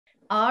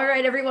All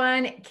right,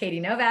 everyone. Katie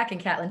Novak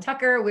and Catlin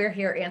Tucker. We're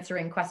here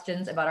answering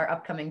questions about our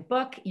upcoming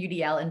book,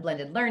 UDL and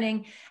Blended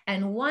Learning.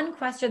 And one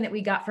question that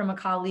we got from a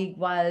colleague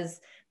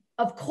was,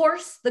 of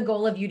course, the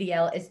goal of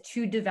UDL is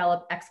to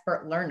develop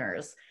expert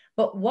learners,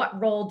 but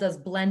what role does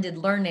blended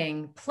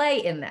learning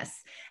play in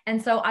this? And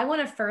so I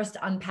want to first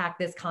unpack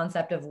this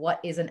concept of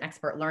what is an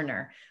expert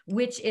learner,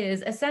 which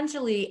is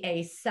essentially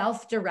a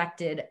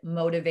self-directed,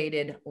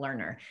 motivated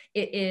learner.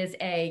 It is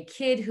a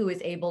kid who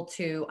is able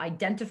to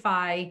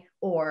identify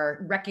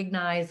or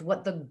recognize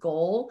what the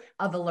goal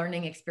of a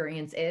learning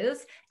experience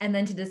is, and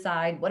then to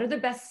decide what are the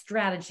best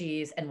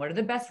strategies and what are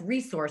the best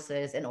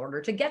resources in order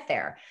to get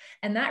there.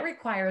 And that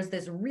requires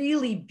this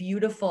really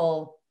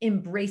beautiful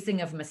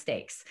embracing of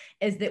mistakes,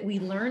 is that we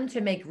learn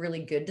to make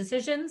really good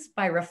decisions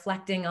by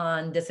reflecting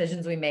on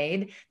decisions we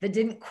made that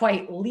didn't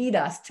quite lead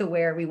us to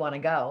where we want to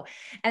go.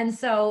 And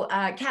so,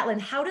 Catlin,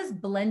 how does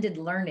blended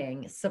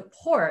learning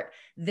support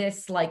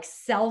this like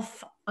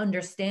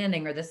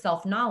self-understanding or the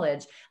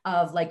self-knowledge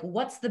of like,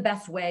 what's the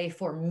best way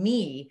for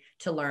me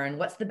to learn?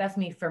 What's the best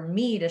way for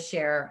me to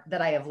share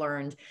that I have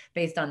learned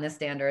based on this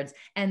standards?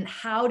 And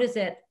how does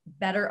it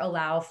better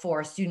allow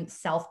for student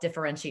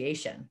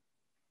self-differentiation?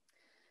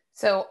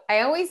 So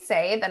I always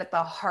say that at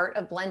the heart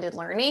of blended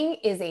learning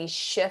is a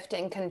shift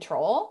in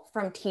control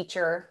from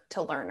teacher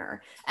to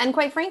learner. And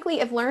quite frankly,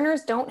 if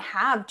learners don't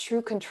have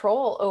true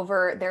control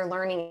over their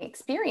learning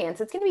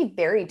experience, it's going to be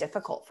very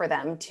difficult for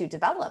them to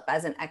develop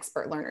as an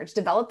expert learner, to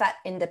develop that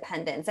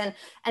independence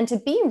and to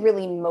be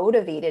really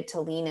motivated to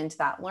lean into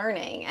that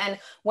learning. And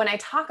when I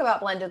talk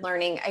about blended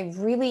learning, I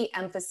really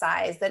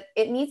emphasize that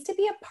it needs to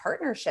be a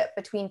partnership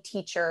between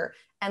teacher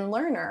and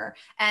learner.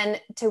 And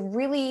to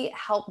really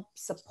help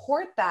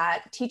support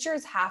that,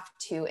 teachers have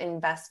to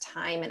invest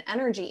time and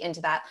energy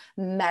into that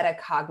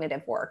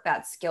metacognitive work,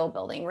 that skill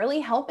building, really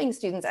helping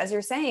students, as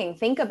you're saying,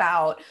 think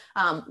about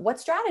what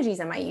strategies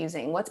am I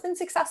using? What's been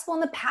successful in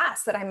the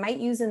past that I might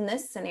use in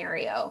this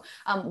scenario?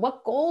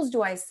 What goals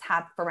do I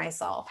have for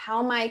myself?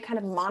 How am I kind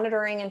of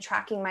monitoring and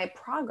tracking my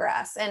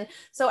progress? And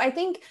so I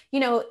think,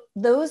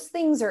 those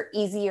things are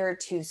easier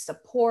to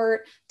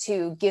support,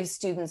 to give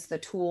students the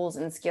tools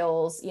and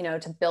skills,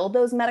 to build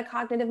those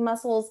metacognitive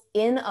muscles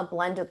in a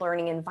blended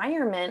learning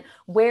environment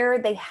where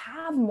they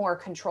have more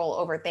control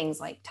over things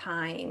like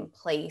time,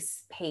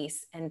 place,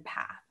 pace, and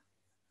path.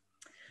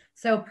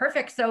 So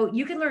perfect. So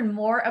you can learn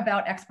more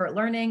about expert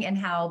learning and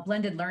how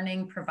blended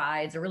learning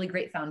provides a really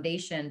great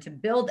foundation to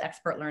build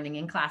expert learning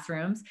in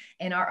classrooms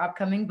in our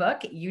upcoming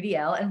book,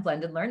 UDL and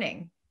Blended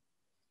Learning.